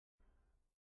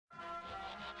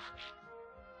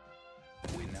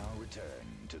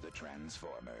return to the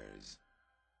Transformers.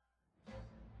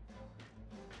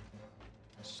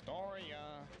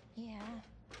 Astoria. Yeah.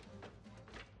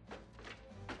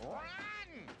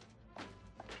 Run!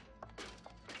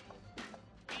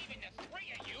 Even the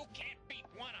three of you can't beat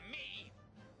one of me.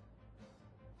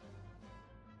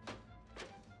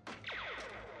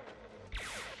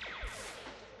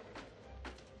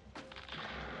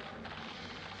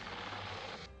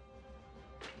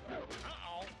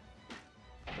 Uh-oh.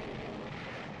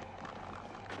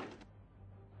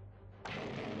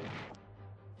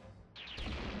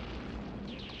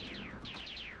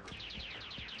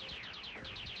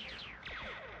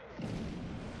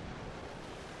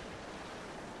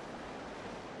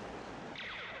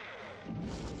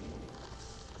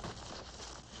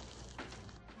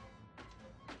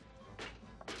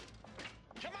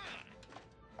 Come on!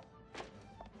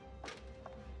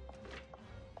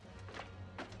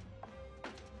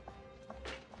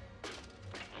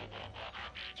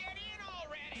 Get in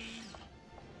already!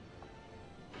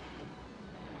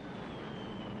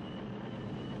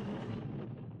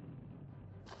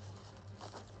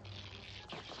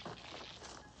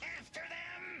 After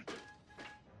them!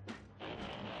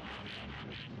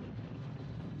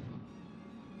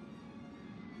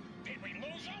 Did we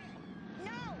lose them?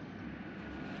 No!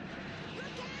 Look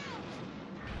out!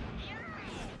 Yeah!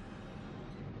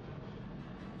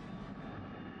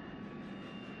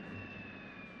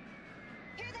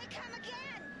 Here they come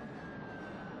again!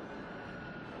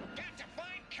 Got to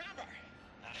find cover!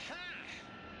 Aha!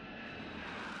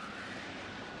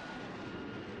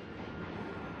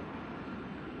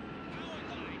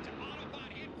 Powerglide to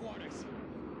Autobot headquarters!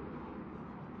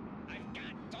 I've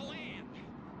got to land!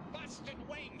 Busted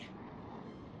wing!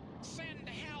 Send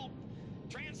help!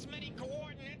 Transmitting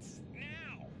coordinates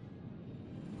now!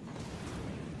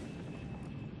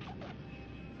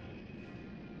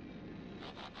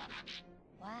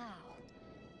 Wow.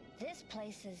 This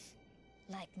place is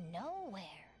like nowhere.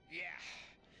 Yeah,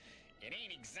 it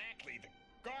ain't exactly the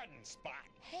garden spot.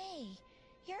 Hey,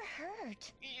 you're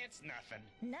hurt. It's nothing.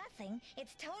 Nothing.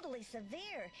 It's totally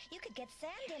severe. You could get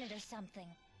sand in it or something.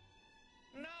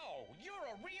 No, you're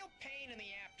a real pain in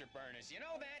the afterburners, you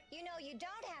know that? You know, you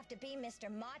don't have to be Mr.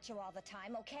 Macho all the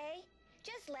time, okay?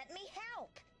 Just let me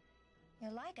help.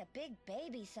 You're like a big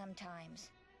baby sometimes.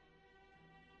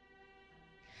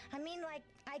 I mean, like,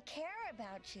 I care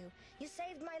about you. You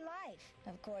saved my life.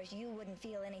 Of course, you wouldn't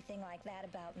feel anything like that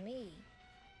about me.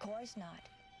 Of course not.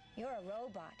 You're a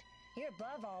robot. You're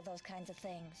above all those kinds of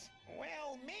things.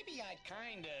 Well, maybe I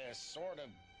kinda, sorta,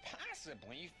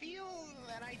 possibly feel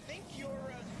that I think you're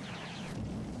a...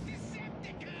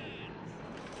 Decepticons!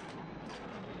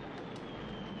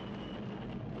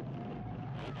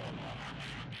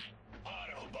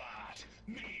 Autobot,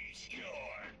 meet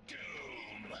your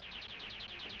doom!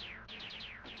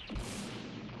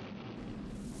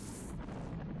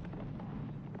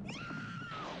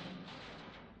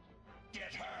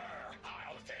 Get her!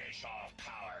 I'll finish off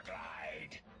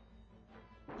Powerglide!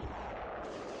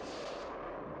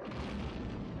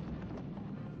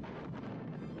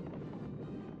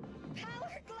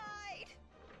 Powerglide!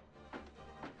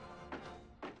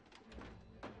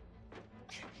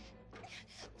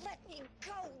 Let me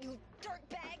go, you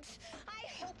dirtbags!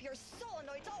 I hope your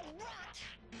solenoids all rot!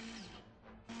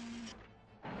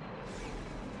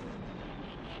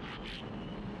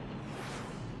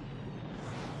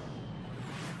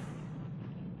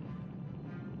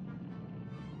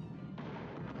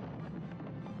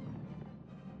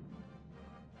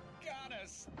 Gotta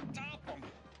stop them!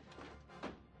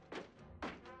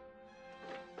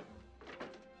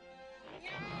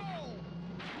 No!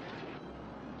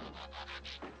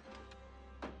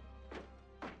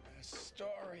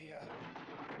 Astoria.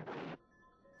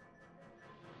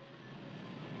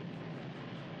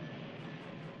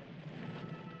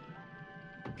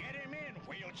 Get him in,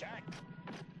 Wheeljack!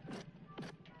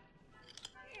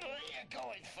 You're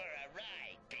going for a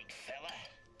ride, big fella.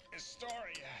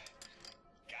 Astoria.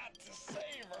 Got to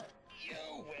save her.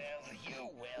 You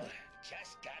will.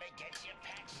 Just gotta get you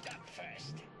patched up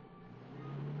first.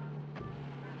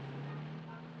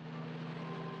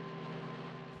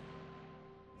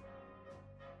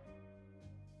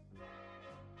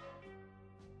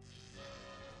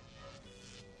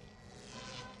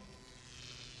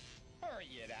 Hurry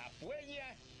it up, will ya?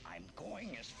 I'm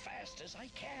going as fast as I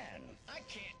can. I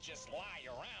can't just lie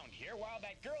around here while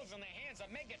that girl's in the hands of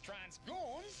Megatron's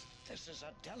goons. This is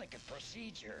a delicate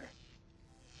procedure.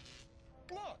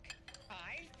 Look,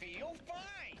 I feel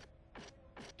fine.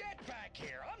 Get back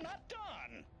here, I'm not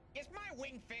done. Is my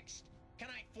wing fixed? Can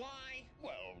I fly?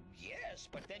 Well, yes,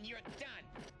 but Then you're done.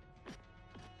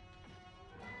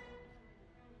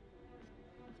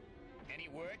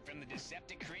 word from the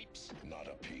Decepticreeps? Not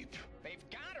a peep. They've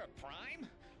got her, Prime.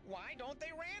 Why don't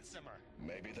they ransom her?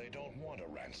 Maybe they don't want a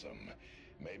ransom.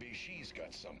 Maybe she's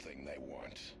got something they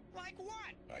want. Like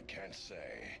what? I can't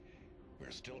say.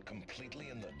 We're still completely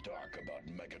in the dark about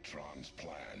Megatron's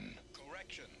plan.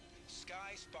 Correction.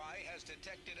 Sky Spy has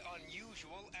detected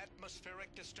unusual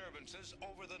atmospheric disturbances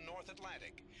over the North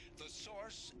Atlantic. The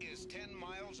source is 10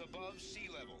 miles above sea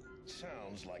level.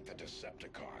 Sounds like the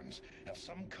Decepticons have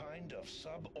some kind of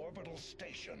suborbital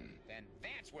station. Then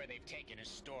that's where they've taken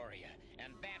Astoria,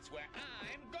 and that's where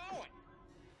I'm going.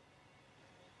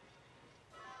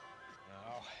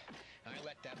 Oh, I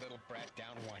let that little brat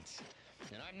down once,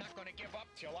 and I'm not going to give up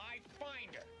till I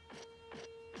find her.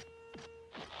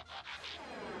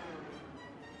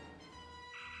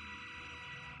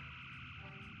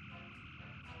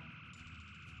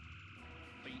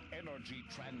 The energy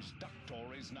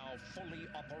transductor is now fully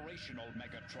operational,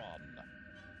 Megatron.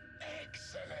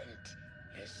 Excellent.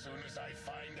 As soon as I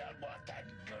find out what that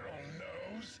girl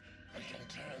knows, I can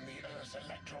turn the Earth's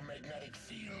electromagnetic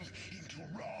field into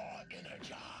raw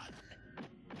energon.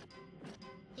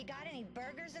 You got any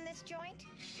burgers in this joint?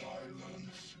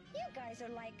 Silence. You guys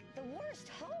are like the worst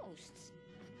hosts.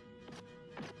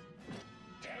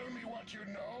 Tell me what you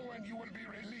know and you will be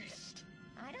released.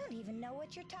 I don't even know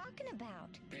what you're talking about.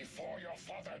 Before your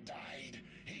father died,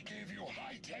 he gave you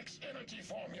High-Tech's energy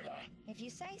formula. If you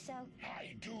say so.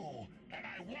 I do, and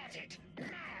I want it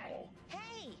now.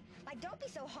 Hey, like don't be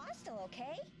so hostile,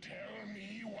 okay? Tell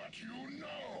me what you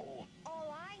know.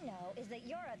 All I know is that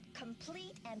you're a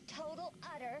complete and total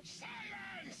utter...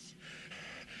 Silence!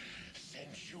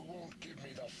 Since you won't give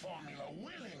me the formula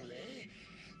willingly,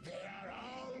 there are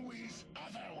always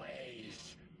other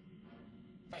ways.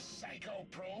 The Psycho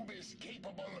Probe is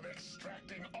capable of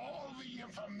extracting all the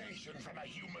information from a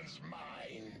human's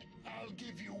mind. I'll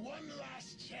give you one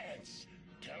last chance.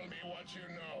 Tell me what you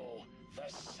know.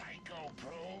 The Psycho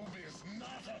Probe is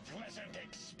not a pleasant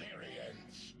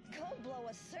experience. Go blow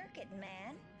a circuit,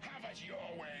 man. Have it your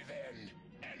way, then.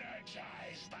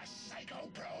 Energize the Psycho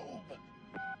Probe.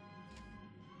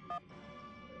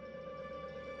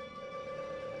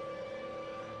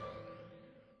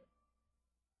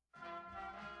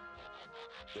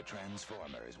 The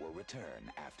Transformers will return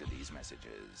after these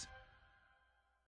messages.